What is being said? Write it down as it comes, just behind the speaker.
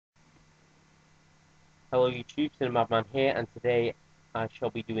Hello YouTube, Cinemadman here, and today I shall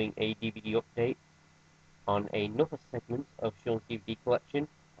be doing a DVD update on another segment of Sean's DVD collection,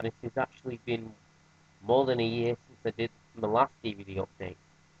 and it has actually been more than a year since I did my last DVD update.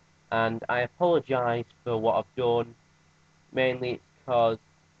 And I apologise for what I've done, mainly it's because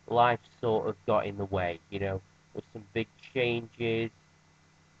life sort of got in the way, with some big changes,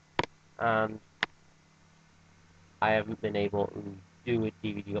 and I haven't been able to do a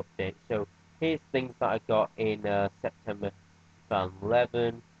DVD update. So here's things that I got in September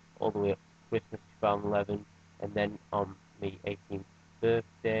 2011, all the way up to Christmas 2011, and then on my 18th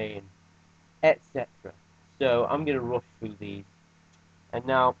birthday, and etc. So I'm going to rush through these. And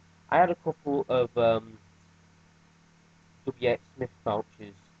now, I had a couple of W.H. Smith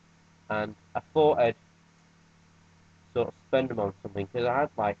vouchers, and I thought I'd sort of spend them on something, because I had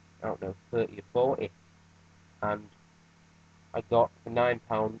like, I don't know, 30 or 40, and I got a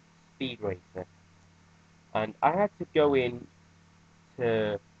 £9 Speed Racer. And I had to go in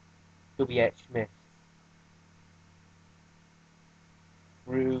to W.H. Smith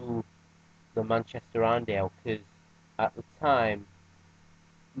through the Manchester Arndale, because at the time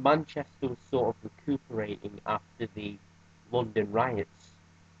Manchester was sort of recuperating after the London riots,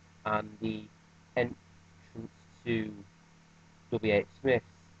 and the entrance to W.H. Smith's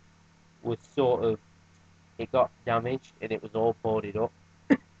was sort of, it got damaged and it was all boarded up.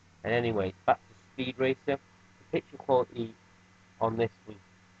 And anyways, back to Speed Racer. The picture quality on this was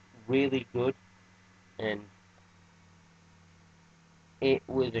really good, and it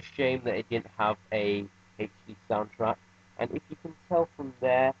was a shame that it didn't have a HD soundtrack. And if you can tell from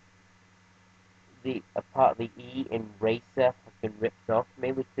there, a part of the E in Racer has been ripped off,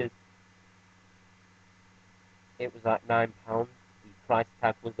 mainly because it was like £9. The price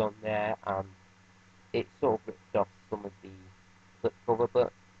tag was on there, and it sort of ripped off some of the flip cover,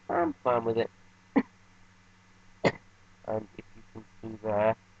 but I'm fine with it. And if you can see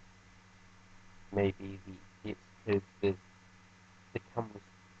there, maybe it's because the camera's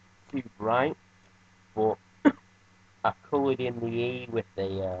too bright, but I coloured in the E with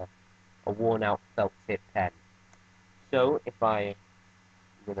a worn out felt tip pen. So if I'm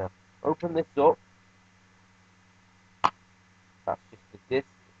gonna open this up, that's just the disc.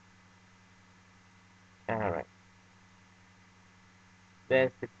 Alright,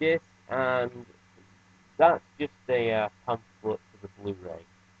 there's the disc, and that's just a pamphlet for the Blu-ray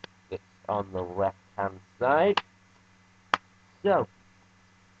that's on the left hand side. So,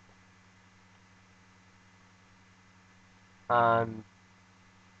 and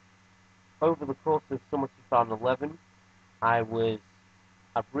over the course of summer 2011, I've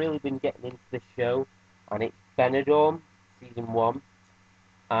really been getting into this show, and it's Benidorm, season 1,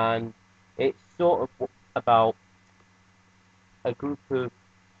 and it's sort of about a group of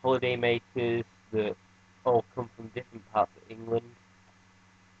holiday makers that all come from different parts of England,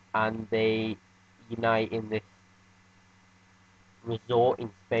 and they unite in this resort in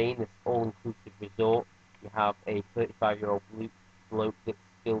Spain, this all-inclusive resort. You have a 35-year-old bloke that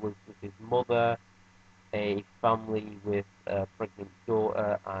still lives with his mother, a family with a pregnant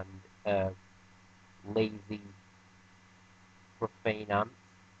daughter, and a lazy, profane aunt.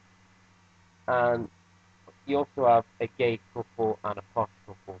 And you also have a gay couple and a posh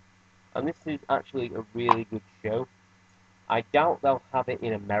couple. And this is actually a really good show. I doubt they'll have it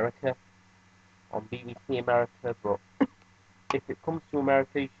in America, on BBC America, but if it comes to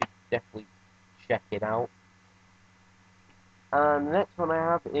America, you should definitely check it out. And the next one I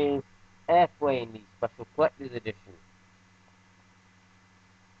have is Airplane, the Special Collector's Edition.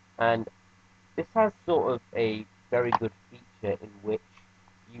 And this has sort of a very good feature in which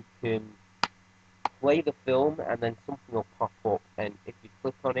you can play the film and then something will pop up, and if you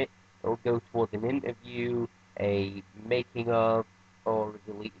click on it, it'll go towards an interview, a making of, or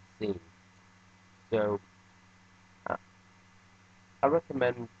a deleted scene. So I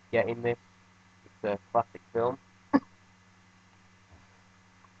recommend getting this. It's a classic film.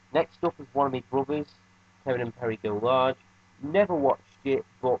 Next up is one of my brothers, Kevin and Perry Go Large. Never watched it,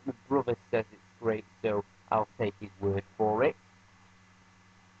 but my brother says it's great, so I'll take his word for it.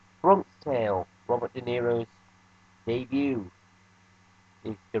 Bronx Tale, Robert De Niro's debut,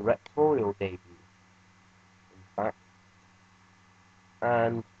 his directorial debut, in fact.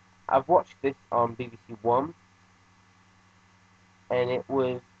 And I've watched this on BBC One, and it's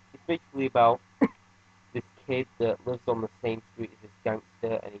basically about this kid that lives on the same street as this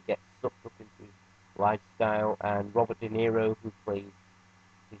gangster, and he gets sucked up into his lifestyle, and Robert De Niro, who plays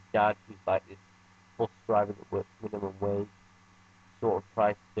his dad, who's like this bus driver that works minimum wage, sort of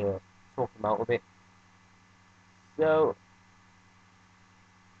tries to talk him out of it. So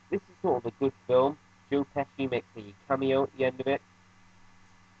this is sort of a good film, Joe Pesci makes a cameo at the end of it.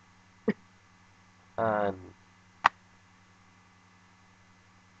 And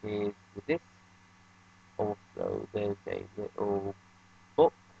here's the disc. Also, there's a little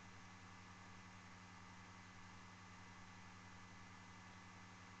book.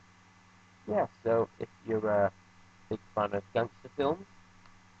 Yeah, so if you're a big fan of gangster films,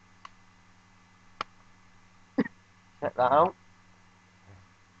 check that out.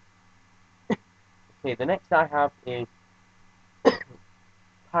 Okay, the next I have is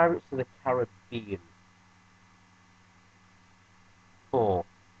Pirates of the Caribbean 4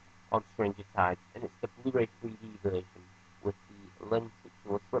 on Stranger Tides, and it's the Blu-ray 3D version with the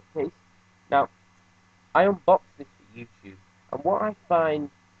lenticular slipcase. Now, I unboxed this for YouTube, and what I find,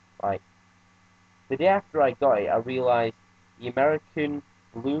 like, the day after I got it, I realized the American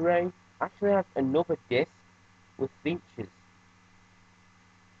Blu-ray actually has another disc with features.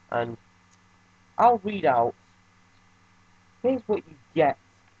 And I'll read out, here's what you get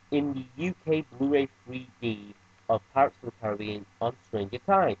in the UK Blu-ray 3D of Pirates of the Caribbean on Stranger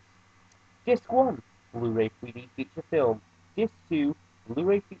Tides. Disc 1, Blu-ray 3D feature film. Disc 2,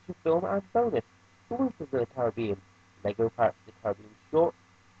 Blu-ray feature film and bonus. Pirates of the Caribbean, Lego Pirates of the Caribbean short,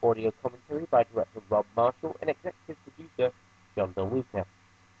 audio commentary by director Rob Marshall and executive producer John DeLuca.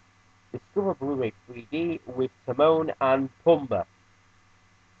 Discover Blu-ray 3D with Timon and Pumbaa.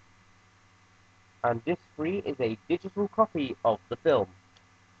 And disc 3 is a digital copy of the film.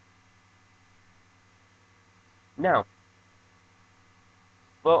 Now,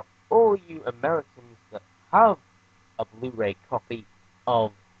 for all you Americans that have a Blu-ray copy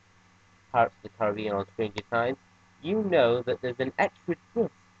of Pirates of the Caribbean on Stranger Tides, you know that there's an extra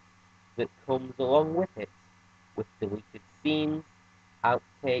disc that comes along with it, with deleted scenes,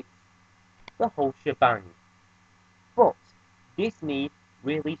 outtakes, the whole shebang. But Disney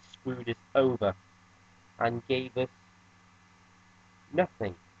really screwed us over and gave us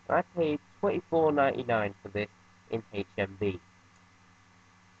nothing. I paid $24.99 for this in HMV.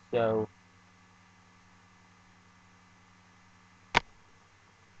 So,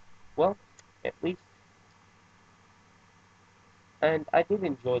 well, at least. And I did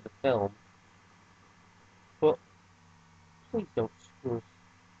enjoy the film, but please don't screw us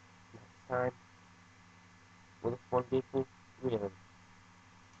next time with this one Disney, really.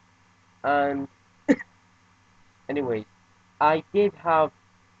 And anyways, I did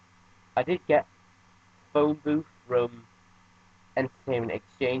get phone booth from Entertainment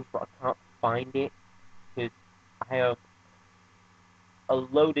Exchange, but I can't find it because I have a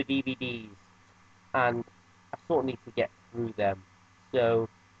load of DVDs and I sort of need to get through them. So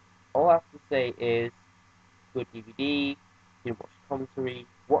all I have to say is good DVD, you can watch the commentary,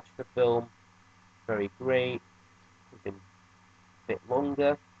 watch the film, very great, it's been a bit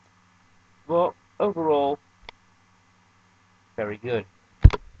longer, but overall very good.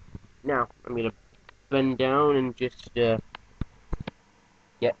 Now I'm going to bend down and just get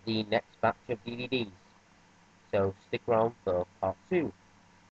the next batch of DVDs. So stick around for part 2.